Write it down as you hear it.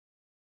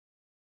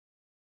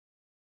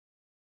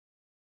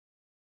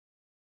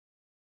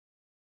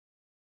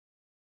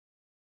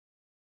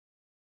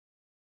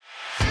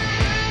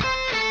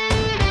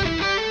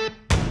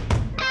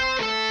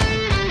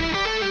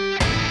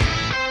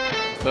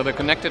So the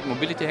Connected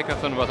Mobility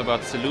Hackathon was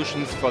about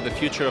solutions for the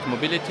future of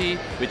mobility,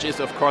 which is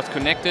of course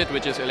connected,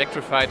 which is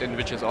electrified and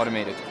which is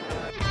automated.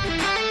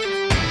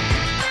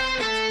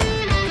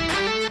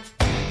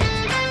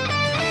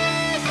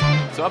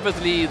 So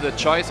obviously the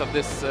choice of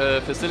this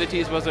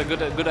facilities was a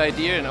good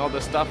idea, and all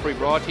the stuff we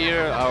brought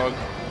here,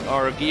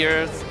 our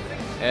gears,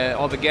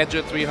 all the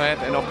gadgets we had,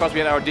 and of course we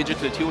had our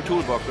digital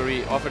toolbox where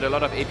we offered a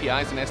lot of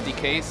APIs and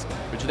SDKs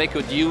which they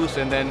could use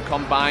and then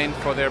combine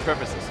for their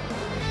purposes.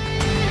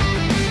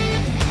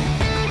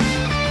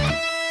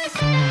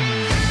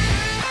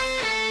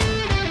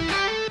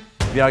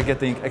 We are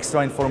getting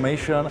extra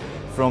information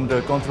from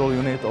the control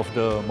unit of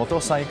the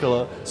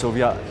motorcycle, so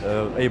we are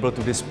able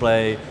to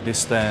display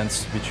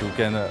distance which you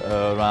can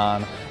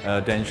run,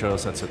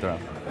 dangers, etc.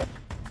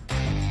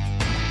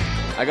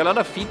 I got a lot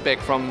of feedback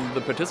from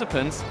the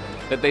participants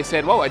that they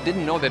said, "Wow, I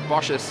didn't know that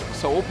Bosch is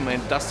so open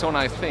and does so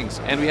nice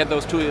things." And we had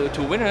those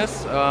two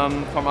winners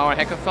from our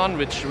hackathon,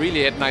 which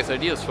really had nice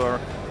ideas for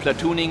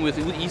platooning with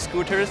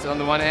e-scooters on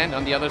the one hand,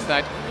 on the other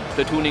side,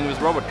 platooning with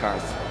robot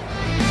cars.